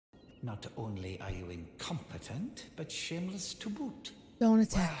Not only are you incompetent, but shameless to boot. Don't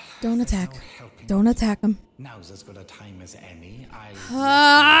attack. Well, Don't there's attack. no helping Don't it. attack him. Now's as good a time as any.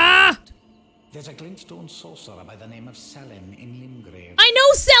 Ah! There's a glintstone sorcerer by the name of Selin in Limgrave. I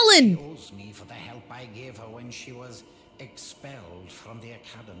know She Selin! owes me for the help I gave her when she was expelled from the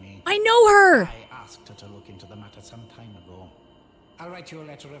academy. I know her! I asked her to look into the matter some time ago. I'll write you a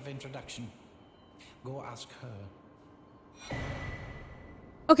letter of introduction. Go ask her.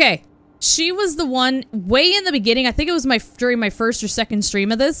 Okay. She was the one way in the beginning. I think it was during my first or second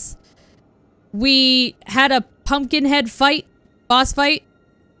stream of this. We had a pumpkin head fight, boss fight,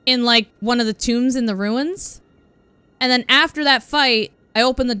 in like one of the tombs in the ruins. And then after that fight, I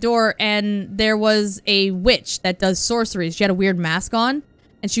opened the door and there was a witch that does sorceries. She had a weird mask on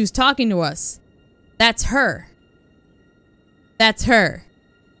and she was talking to us. That's her. That's her.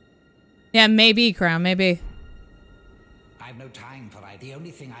 Yeah, maybe, Crown, maybe. I've no time for it. The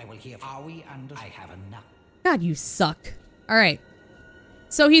only thing I will hear. Are we under? I have enough. God, you suck. Alright.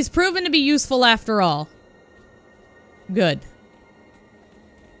 So he's proven to be useful after all. Good.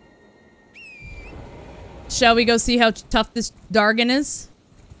 Shall we go see how tough this Dargon is?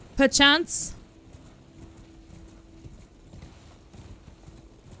 Perchance?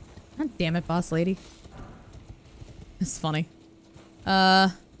 God damn it, boss lady. That's funny.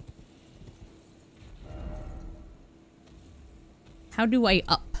 How do I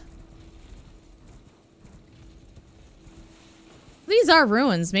up? These are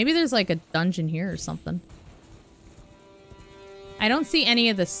ruins. Maybe there's like a dungeon here or something. I don't see any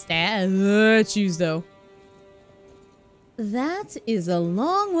of the statues though. That is a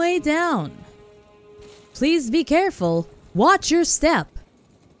long way down. Please be careful. Watch your step.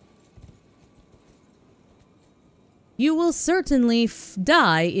 You will certainly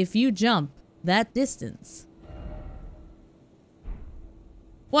die if you jump that distance.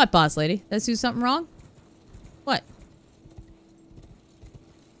 What, boss lady? Did I do something wrong? What?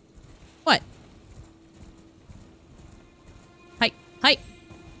 What? Hi. Hi.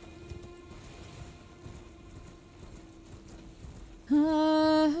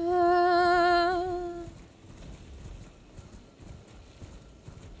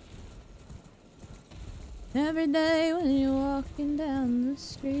 Every day when you're walking down the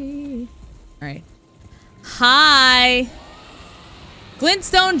street. Alright. Hi!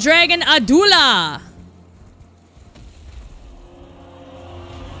 Glintstone Dragon Adula!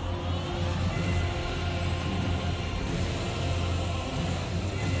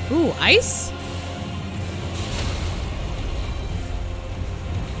 Ooh, ice?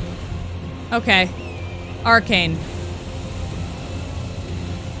 Okay. Arcane.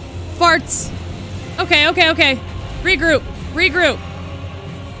 Farts! Okay, okay, okay. Regroup. Regroup.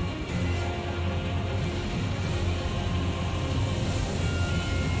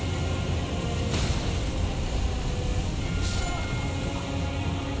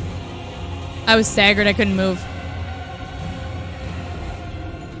 I was staggered. I couldn't move.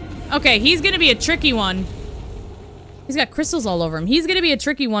 Okay, he's gonna be a tricky one. He's got crystals all over him. He's gonna be a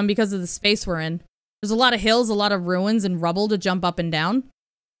tricky one because of the space we're in. There's a lot of hills, a lot of ruins, and rubble to jump up and down.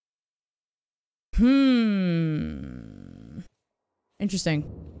 Interesting.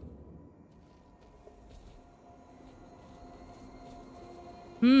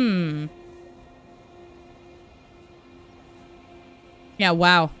 Yeah,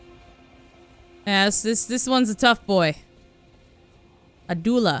 wow. Yes, this one's a tough boy.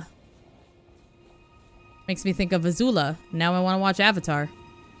 Adula. Makes me think of Azula. Now I want to watch Avatar.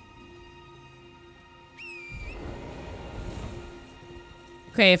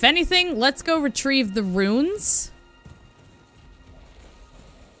 Okay, if anything, let's go retrieve the runes.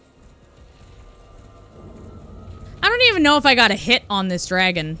 I don't even know if I got a hit on this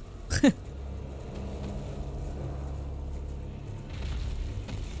dragon.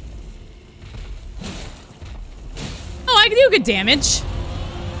 Oh, I can do good damage.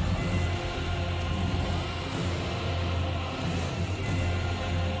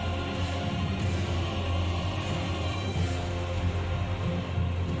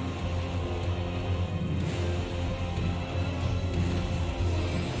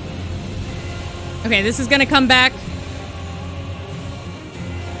 Okay, this is gonna come back.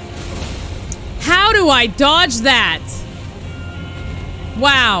 How do I dodge that?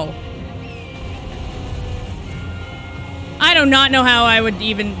 Wow. I do not know how I would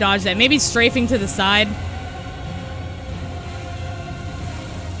even dodge that. Maybe strafing to the side.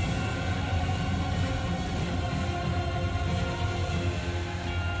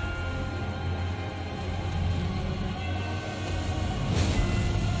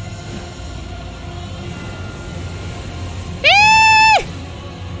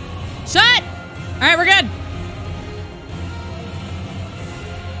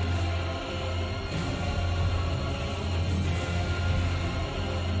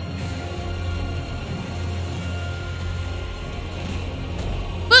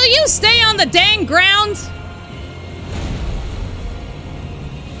 you stay on the dang ground?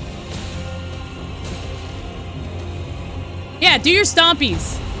 Yeah, do your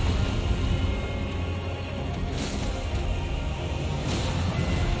stompies.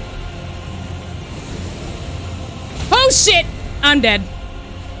 Oh shit! I'm dead.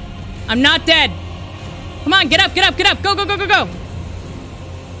 I'm not dead. Come on, get up, get up, get up. Go, go, go, go, go.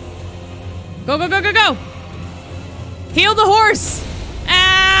 Go, go, go, go, go. Heal the horse.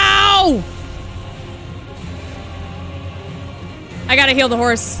 Ow! I gotta heal the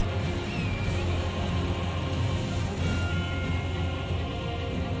horse.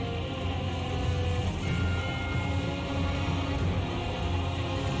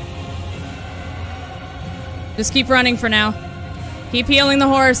 Just keep running for now. Keep healing the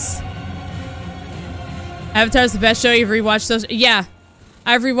horse. Avatar's the best show. You've rewatched those. Yeah.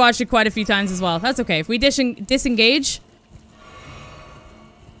 I've rewatched it quite a few times as well. That's okay. If we disengage,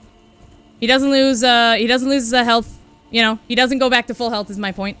 he doesn't lose the health. You know, he doesn't go back to full health is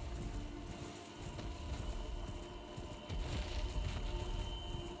my point.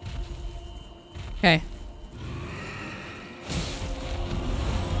 Okay.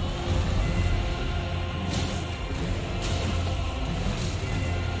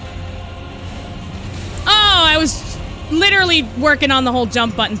 Oh, I was literally working on the whole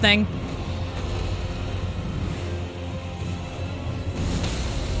jump button thing.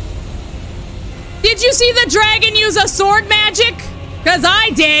 Did you see the dragon use a sword magic? Because I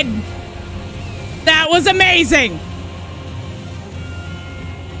did. That was amazing.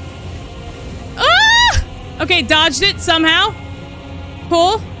 Ah! Okay, dodged it somehow.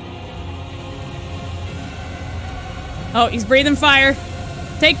 Cool. Oh, he's breathing fire.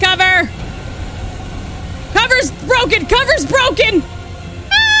 Take cover. Cover's broken! Cover's broken!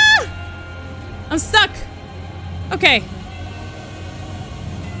 Ah! I'm stuck. Okay.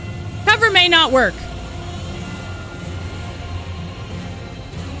 Cover may not work.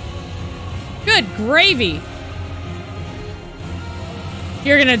 Good gravy.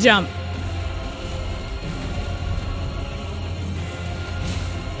 You're gonna jump.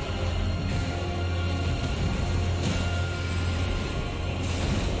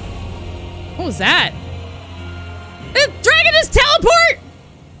 What was that? The dragon is teleport!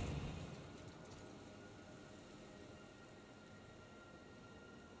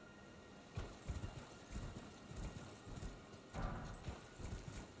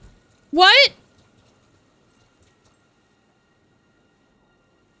 What?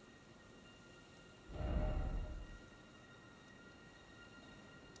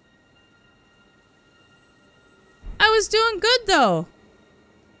 I was doing good though.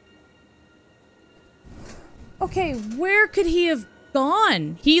 Okay, where could he have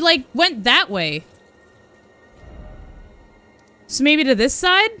gone? He, like, went that way. So maybe to this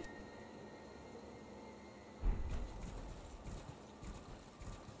side?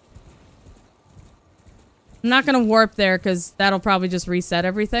 I'm not gonna warp there, because that'll probably just reset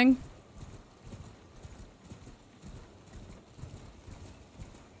everything.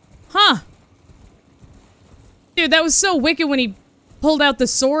 Huh. Dude, that was so wicked when he pulled out the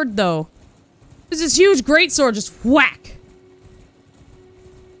sword, though. There's this huge greatsword, just whack.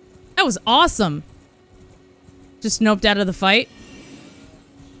 That was awesome. Just noped out of the fight.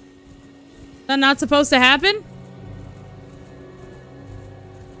 Is that not supposed to happen?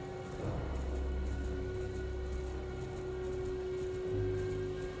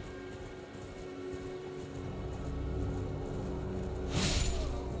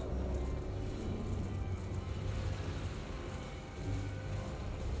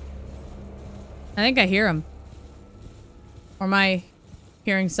 I think I hear him. Or am I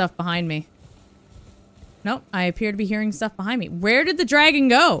hearing stuff behind me? Nope, I appear to be hearing stuff behind me. Where did the dragon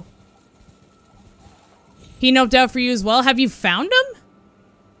go? He noped out for you as well. Have you found him?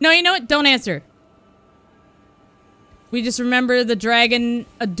 No, you know what? Don't answer. We just remember the dragon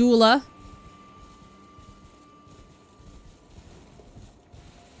Adula.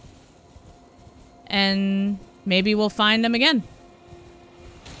 And maybe we'll find him again.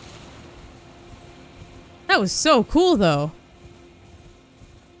 That was so cool, though.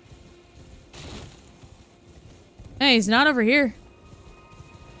 Hey, he's not over here.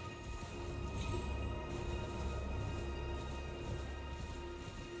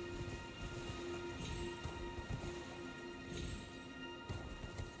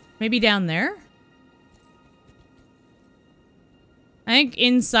 Maybe down there? I think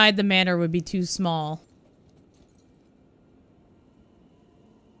inside the manor would be too small.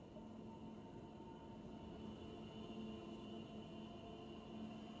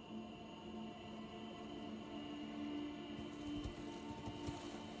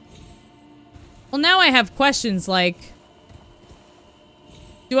 Well, now I have questions like...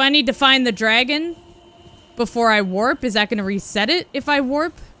 Do I need to find the dragon before I warp? Is that going to reset it if I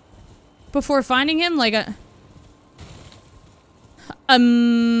warp before finding him? Like a... I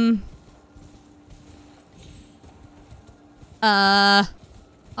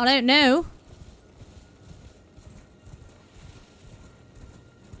don't know.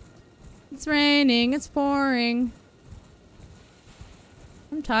 It's raining, it's pouring.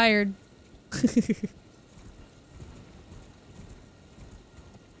 I'm tired. I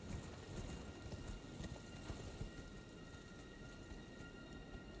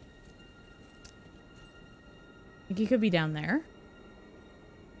think he could be down there.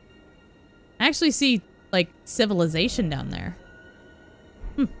 I actually see, like, civilization down there.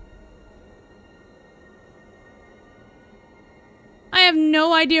 I have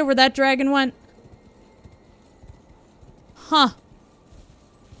no idea where that dragon went. Huh.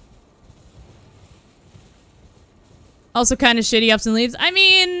 Also kind of shitty ups and leaves. I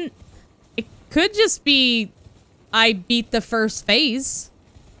mean, it could just be I beat the first phase.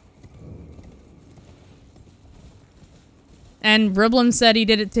 And Riblum said he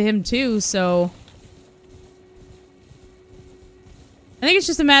did it to him too, so... I think it's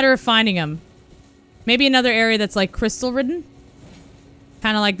just a matter of finding him. Maybe another area that's like crystal-ridden.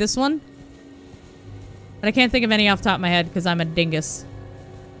 Kind of like this one. But I can't think of any off the top of my head because I'm a dingus.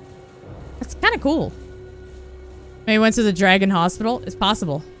 That's kind of cool. Maybe he went to the dragon hospital. It's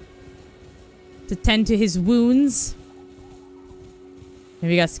possible. To tend to his wounds.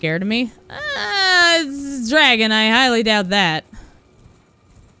 Maybe he got scared of me. It's a dragon. I highly doubt that.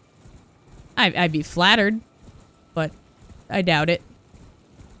 I'd be flattered. But I doubt it.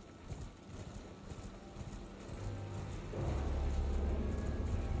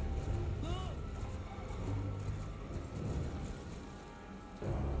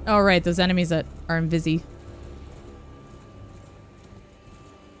 Oh, right. Those enemies that are invisi.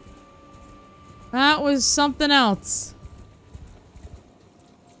 That was something else.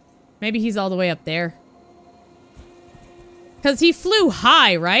 Maybe he's all the way up there. Because he flew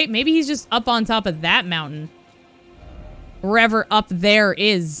high, right? Maybe he's just up on top of that mountain. Wherever up there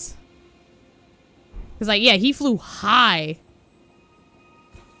is. Because, like, yeah, he flew high.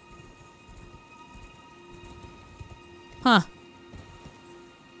 Huh.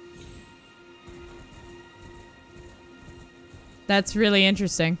 That's really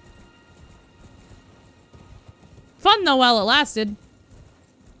interesting. Fun, though, while it lasted.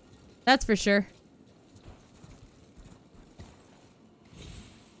 That's for sure.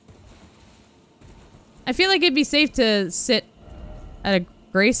 I feel like it'd be safe to sit at a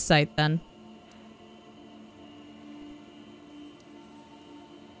grace site, then.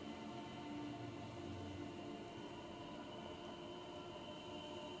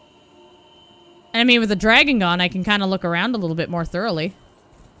 I mean, with the dragon gone, I can kind of look around a little bit more thoroughly.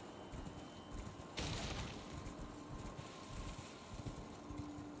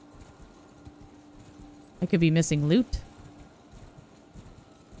 I could be missing loot.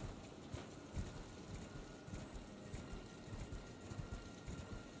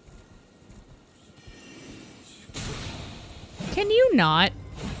 Can you not?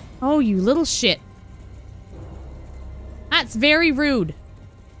 Oh, you little shit. That's very rude.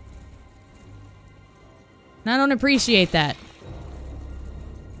 And I don't appreciate that.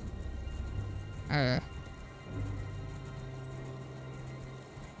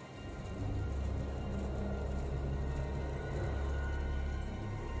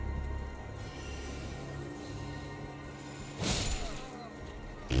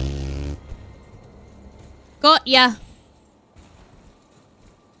 Got ya.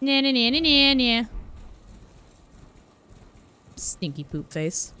 Nah. Stinky poop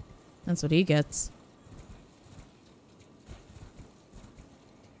face. That's what he gets.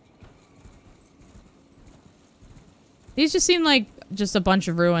 These just seem like just a bunch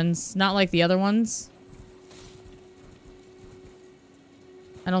of ruins, not like the other ones.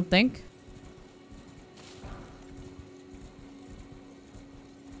 I don't think.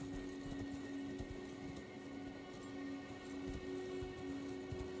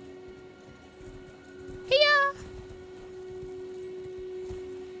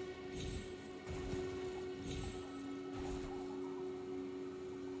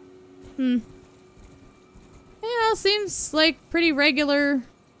 Yeah, seems like pretty regular,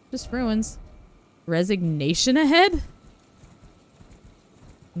 just ruins. Resignation ahead?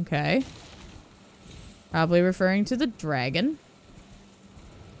 Okay. Probably referring to the dragon.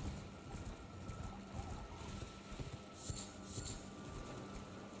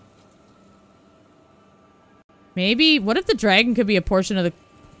 Maybe, what if the dragon could be a portion of the...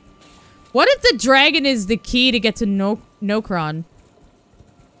 What if the dragon is the key to get to Nokron?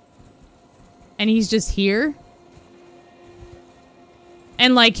 And he's just here?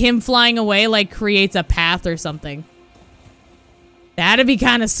 And, like, him flying away, like, creates a path or something. That'd be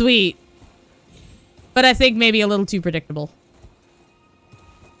kind of sweet. But I think maybe a little too predictable.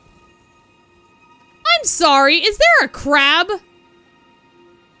 I'm sorry, is there a crab?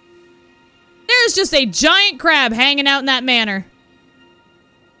 There's just a giant crab hanging out in that manor.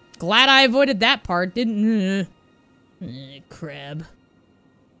 Glad I avoided that part, didn't... crab.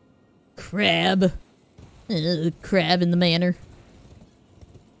 Crab. Crab in the manor.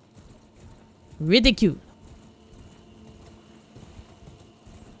 Ridicule.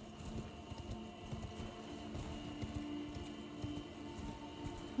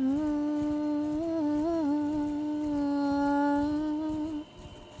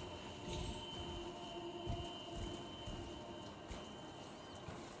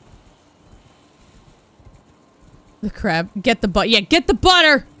 The crab. Get the butter. Yeah, get the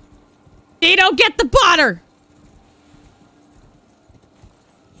butter! Dino, get the butter!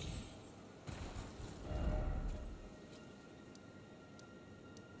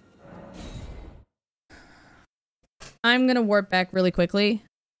 I'm gonna warp back really quickly.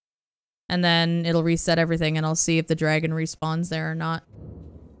 And then it'll reset everything and I'll see if the dragon respawns there or not.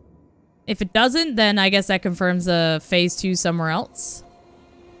 If it doesn't, then I guess that confirms a phase 2 somewhere else.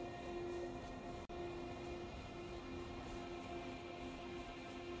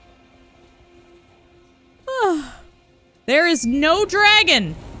 There is no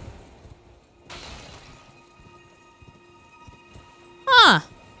dragon! Huh.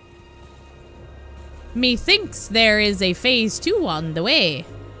 Methinks there is a phase 2 on the way.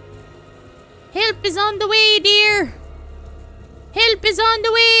 Help is on the way, dear! Help is on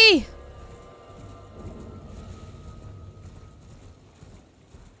the way!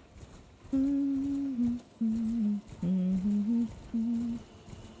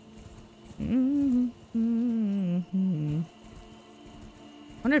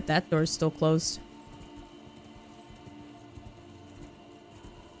 I wonder if that door's still closed.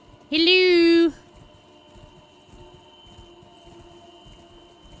 Hello!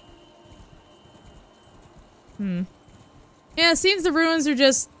 Yeah, it seems the ruins are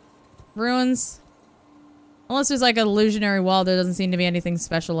just ruins. Unless there's like an illusionary wall, there doesn't seem to be anything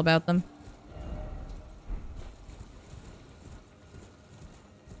special about them.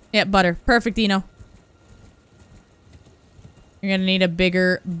 Yeah, butter. Perfect, Dino. You're gonna need a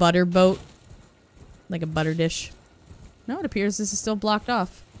bigger butter boat. Like a butter dish. No, it appears this is still blocked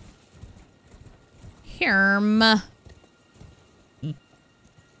off. Herm.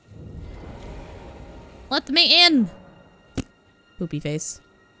 Let me in! Poopy face.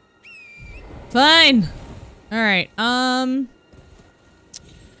 Fine! Alright, I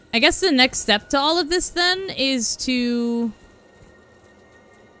guess the next step to all of this then is to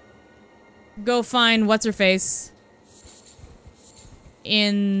go find what's-her-face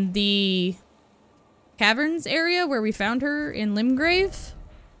in the caverns area where we found her in Limgrave.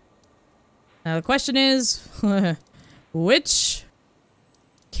 Now the question is, which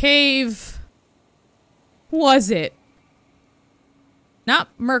cave was it?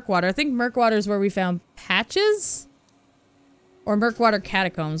 Not Murkwater. I think Murkwater is where we found Patches? Or Murkwater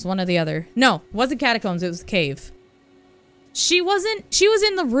Catacombs, one or the other. No, it wasn't Catacombs, it was the cave. She was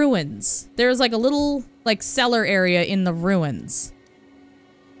in the ruins. There was like a little, like, cellar area in the ruins.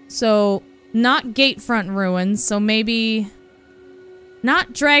 So, not Gatefront ruins, so maybe...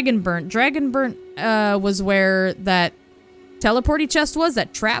 Not Dragonburnt. Dragonburnt, was where that teleporty chest was,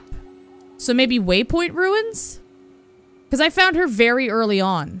 that trap. So maybe Waypoint ruins? Because I found her very early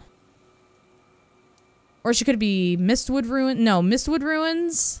on. Or she could be Mistwood ruin. No, Mistwood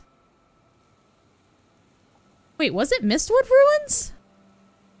ruins. Wait, was it Mistwood ruins?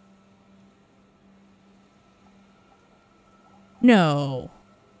 No.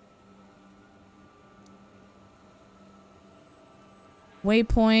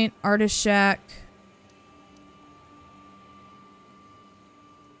 Waypoint, Artist Shack.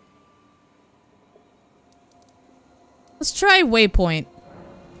 Let's try Waypoint.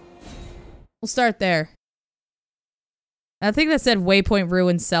 We'll start there. I think that said Waypoint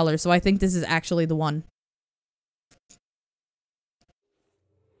Ruin Cellar, so I think this is actually the one.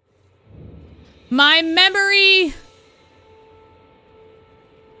 My memory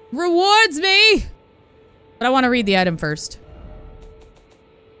rewards me! But I want to read the item first.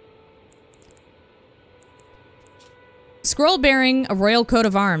 Scroll bearing a royal coat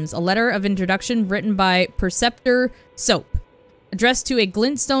of arms, a letter of introduction written by Preceptor Soap. Addressed to a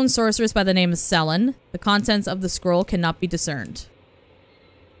glintstone sorceress by the name of Selen. The contents of the scroll cannot be discerned.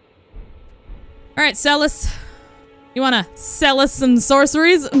 Alright, sell us. You wanna sell us some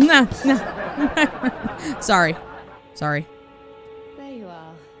sorceries? No, no. Sorry. Sorry. There you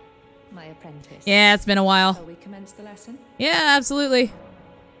are, my apprentice. Yeah, it's been a while. Shall we commence the lesson? Yeah, absolutely.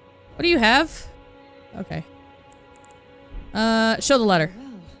 What do you have? Okay. Show the letter.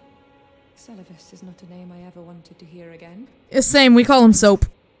 Well, Celavus is not a name I ever wanted to hear again. It's same, we call him Soap.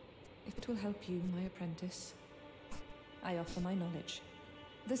 If it will help you, my apprentice, I offer my knowledge.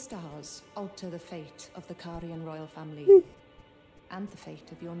 The stars alter the fate of the Karian royal family and the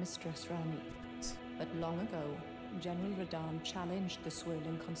fate of your mistress Rani. But long ago, General Radahn challenged the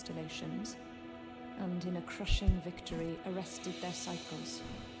swirling constellations and in a crushing victory arrested their cycles.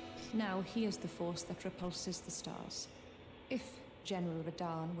 Now he is the force that repulses the stars. If General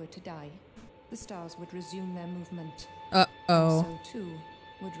Radahn were to die, the stars would resume their movement. Uh-oh. And so too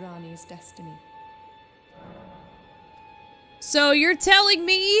would Rani's destiny. So you're telling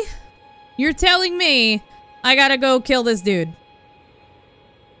me I gotta go kill this dude.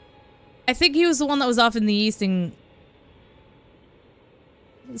 I think he was the one that was off in the east in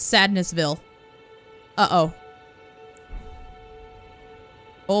Sadnessville. Uh-oh.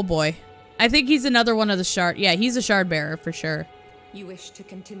 Oh boy. I think he's another one of the shard. Yeah, he's a shard bearer for sure. You wish to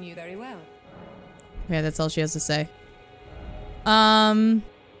continue very well. Okay, that's all she has to say.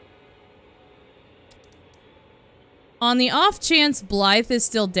 On the off chance Blythe is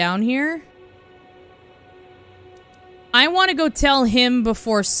still down here, I want to go tell him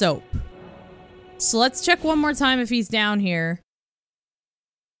before Soap. So let's check one more time if he's down here.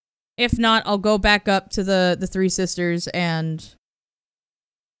 If not, I'll go back up to the Three Sisters and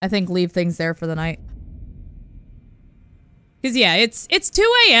I think leave things there for the night. Cause yeah, it's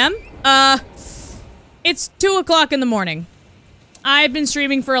 2 a.m. It's 2 o'clock in the morning. I've been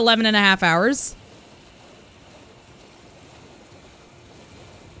streaming for 11 and a half hours.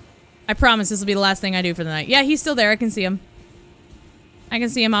 I promise this will be the last thing I do for the night. Yeah, he's still there. I can see him. I can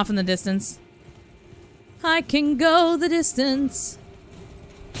see him off in the distance. I can go the distance.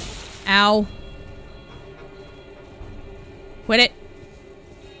 Ow. Quit it.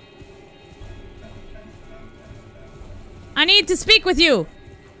 I need to speak with you.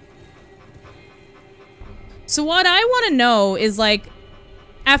 So what I want to know is, like,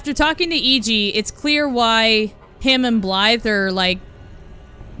 after talking to E.G., it's clear why him and Blythe are, like,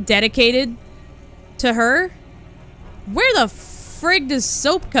 dedicated to her. Where the frig does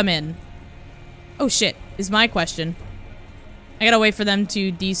Soap come in? Oh shit, is my question. I gotta wait for them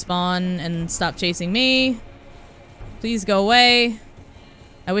to despawn and stop chasing me. Please go away.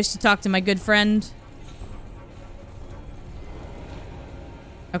 I wish to talk to my good friend.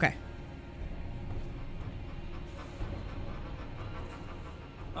 Okay.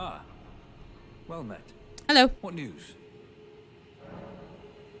 Ah. Well met. Hello. What news?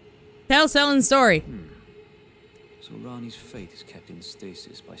 Tell Sellen's story. So Rani's fate is kept in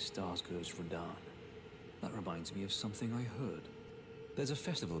stasis by Starscourge Radahn. That reminds me of something I heard. There's a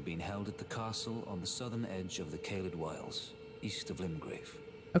festival being held at the castle on the southern edge of the Caelid Wilds, east of Limgrave.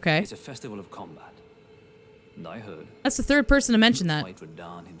 Okay. It's a festival of combat. And I heard... That's the third person to mention that. ...fight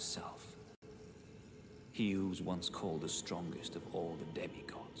Radahn himself. He who was once called the strongest of all the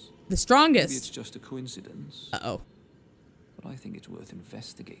demigods. The strongest? Maybe it's just a coincidence. Uh-oh. But I think it's worth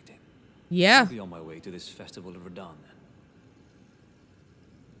investigating. Yeah. I'll be on my way to this festival of Radahn then.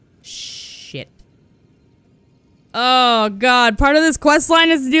 Shit. Oh god, part of this quest line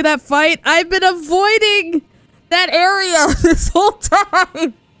is to do that fight. I've been avoiding that area this whole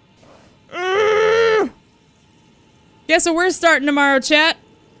time. Yeah, so we're starting tomorrow, chat.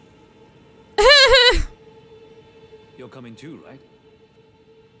 You're coming too, right?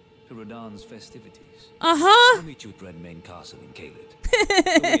 To Radahn's festivities. Uh-huh. I'll meet you at Redmane Castle in Caelid. The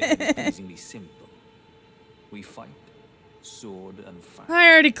way is pleasingly simple. We fight, sword and fire. I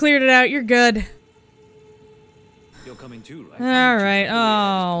already cleared it out. You're good. You're coming too, right? Alright.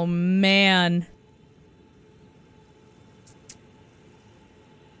 Oh, man.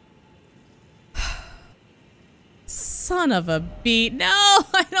 Son of a beat. No,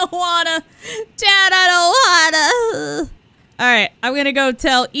 I don't wanna. Dad, I don't wanna. Alright, I'm gonna go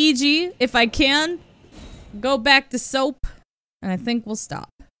tell E.G. if I can. Go back to Soap. And I think we'll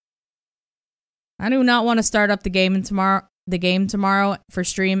stop. I do not want to start up the game tomorrow for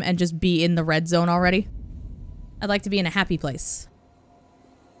stream and just be in the red zone already. I'd like to be in a happy place.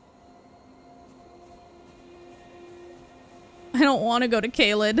 I don't want to go to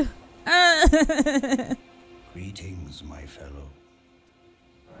Caelid. Greetings, my fellow.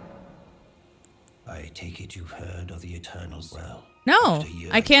 I take it you've heard of the Eternals well. No,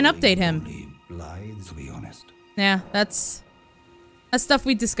 I can't update him. Blithe, to be honest. Yeah, that's stuff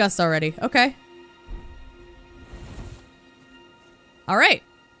we discussed already. Okay. Alright.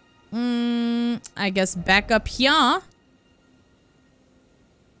 I guess back up here.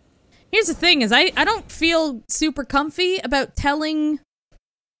 Here's the thing is I don't feel super comfy about telling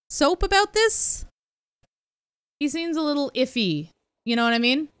Soap about this. He seems a little iffy. You know what I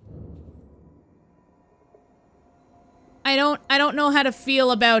mean? I don't know how to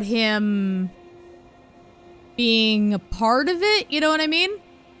feel about him being a part of it, you know what I mean?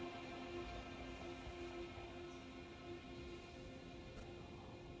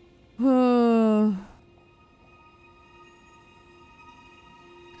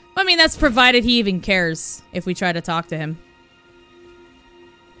 I mean, that's provided he even cares if we try to talk to him.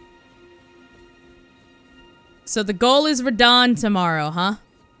 So the goal is Radahn tomorrow, huh?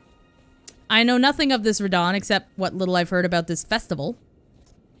 I know nothing of this Radahn except what little I've heard about this festival.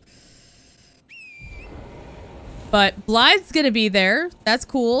 But Blythe's gonna be there. That's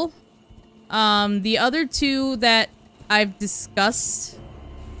cool. The other two that I've discussed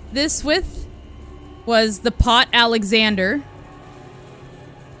this with was the Pot Alexander.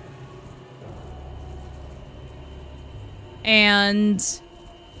 And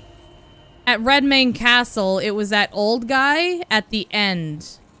at Redmane Castle, it was that old guy at the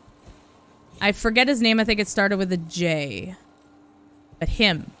end. I forget his name. I think it started with a J. But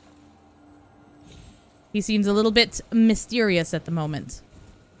him. He seems a little bit mysterious at the moment.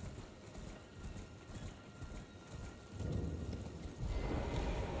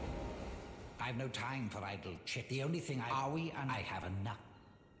 I've no time for idle chit. The only thing are we and I have enough.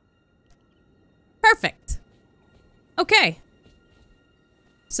 Perfect. Okay.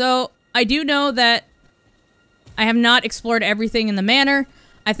 So, I do know that I have not explored everything in the manor.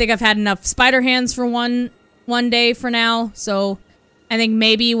 I think I've had enough spider hands for one day for now. So, I think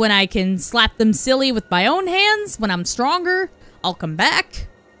maybe when I can slap them silly with my own hands, when I'm stronger, I'll come back.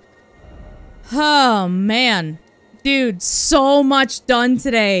 Oh, man. Dude, so much done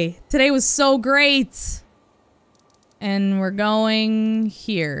today. Today was so great. And we're going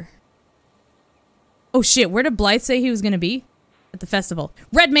here. Oh shit, where did Blythe say he was gonna be? At the festival.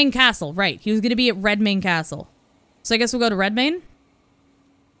 Redmane Castle, right. He was gonna be at Redmane Castle. So I guess we'll go to Redmane?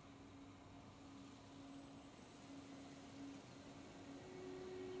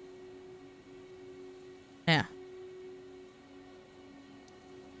 Yeah.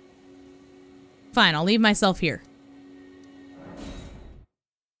 Fine, I'll leave myself here.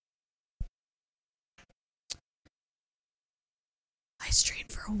 I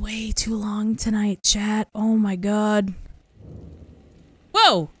streamed for way too long tonight, chat. Oh my god.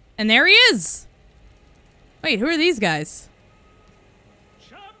 Whoa! And there he is! Wait, who are these guys?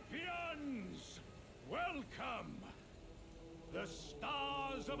 Champions! Welcome! The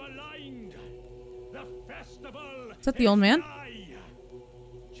stars have aligned. The festival Is that the old man? nigh.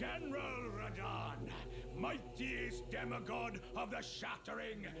 General Radahn, mightiest demigod of the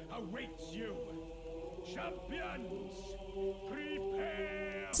Shattering, awaits you. Champions,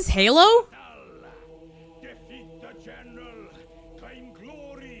 prepare. Is this Halo? Defeat the general, claim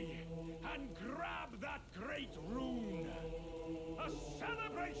glory, and grab that great rune. A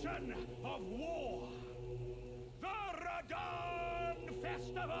celebration of war. The Radahn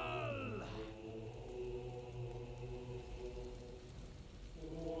Festival.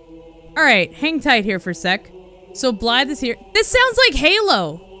 Alright, hang tight here for a sec. So Blythe is here. This sounds like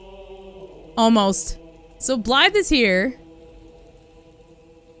Halo! Almost. So Blythe is here.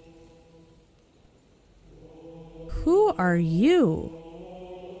 Who are you?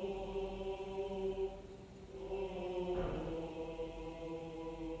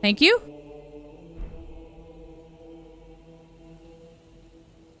 Thank you.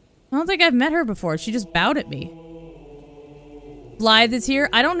 I don't think I've met her before. She just bowed at me. Blythe is here.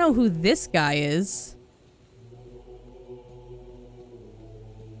 I don't know who this guy is.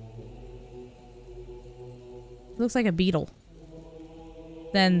 Looks like a beetle.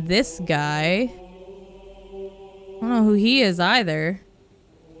 Then this guy. I don't know who he is either.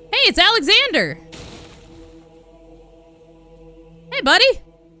 Hey, it's Alexander! Hey, buddy!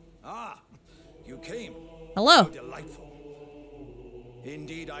 Ah, you came. Hello. How delightful.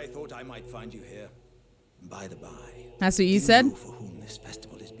 Indeed, I thought I might find you here. By the by. That's what you do said? know for whom this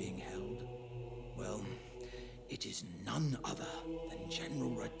festival is being held? Well, it is none other than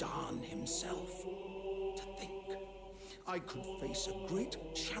General Radahn himself. To think, I could face a great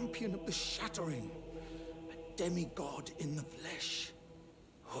champion of the Shattering. A demigod in the flesh.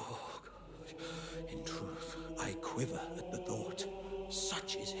 Oh, gosh. In truth, I quiver at the thought.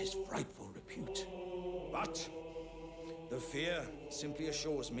 Such is his frightful repute. But the fear simply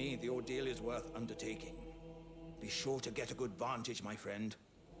assures me the ordeal is worth undertaking. Be sure to get a good vantage, my friend.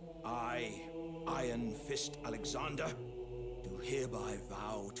 I, Iron Fist Alexander, do hereby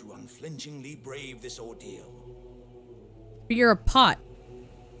vow to unflinchingly brave this ordeal. But you're a pot.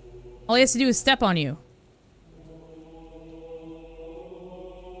 All he has to do is step on you.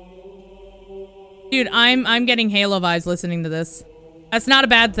 Dude, I'm getting Halo vibes listening to this. That's not a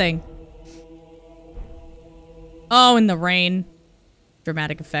bad thing. Oh, in the rain.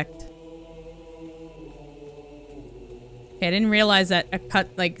 Dramatic effect. Okay, I didn't realize that a cut,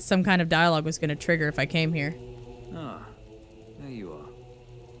 like, some kind of dialogue was gonna trigger if I came here. Ah, there you are.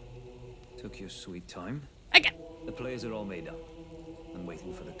 Took your sweet time. The players are all made up and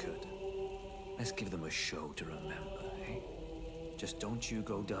waiting for the curtain. Let's give them a show to remember, eh? Just don't you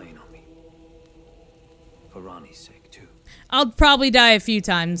go dying on me. For Ronnie's sake, too. I'll probably die a few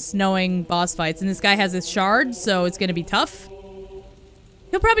times, knowing boss fights. And this guy has his shard, so it's gonna be tough.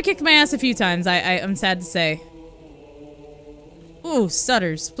 He'll probably kick my ass a few times, I'm sad to say. Ooh,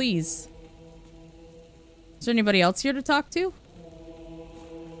 stutters, please. Is there anybody else here to talk to?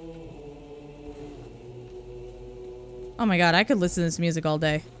 Oh my god, I could listen to this music all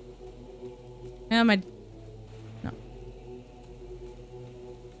day. Yeah, no.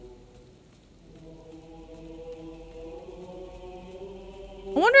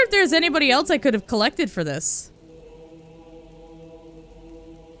 I wonder if there's anybody else I could have collected for this.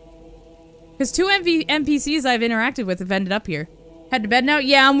 Because two NPCs I've interacted with have ended up here. Head to bed now?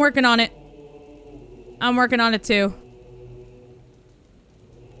 Yeah, I'm working on it. I'm working on it too.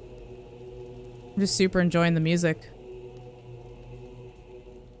 I'm just super enjoying the music.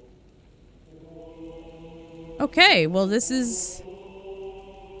 Okay, well this is...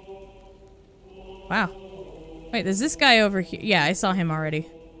 Wow. Wait, there's this guy over here. Yeah, I saw him already.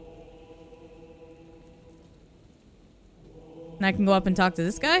 And I can go up and talk to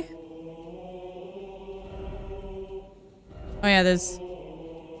this guy? Oh yeah, there's...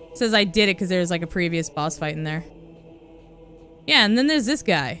 It says I did it because there's like a previous boss fight in there. Yeah, and then there's this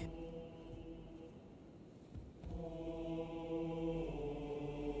guy.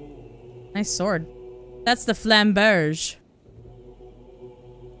 Nice sword. That's the flamberge.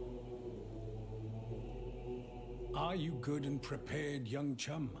 Are you good and prepared, young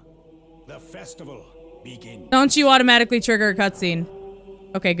chum? The festival begins. Don't you automatically trigger a cutscene.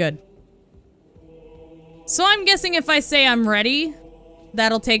 Okay, good. So I'm guessing if I say I'm ready,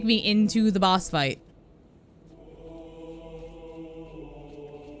 that'll take me into the boss fight.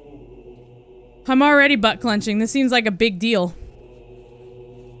 I'm already butt clenching. This seems like a big deal.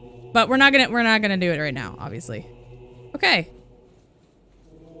 But we're not gonna do it right now, obviously. Okay.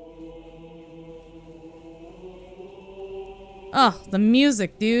 Oh, the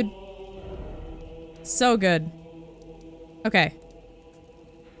music, dude. So good. Okay.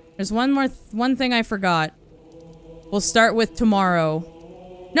 There's one thing I forgot. We'll start with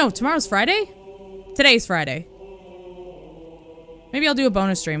tomorrow. No, tomorrow's Friday? Today's Friday. Maybe I'll do a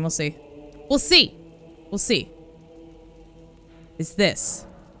bonus stream. We'll see. We'll see. We'll see. Is this.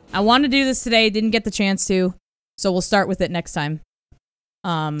 I want to do this today. Didn't get the chance to. So we'll start with it next time.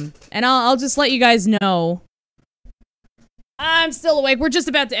 And I'll just let you guys know. I'm still awake. We're just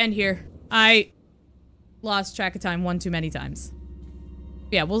about to end here. I lost track of time one too many times.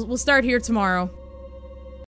 Yeah, we'll start here tomorrow.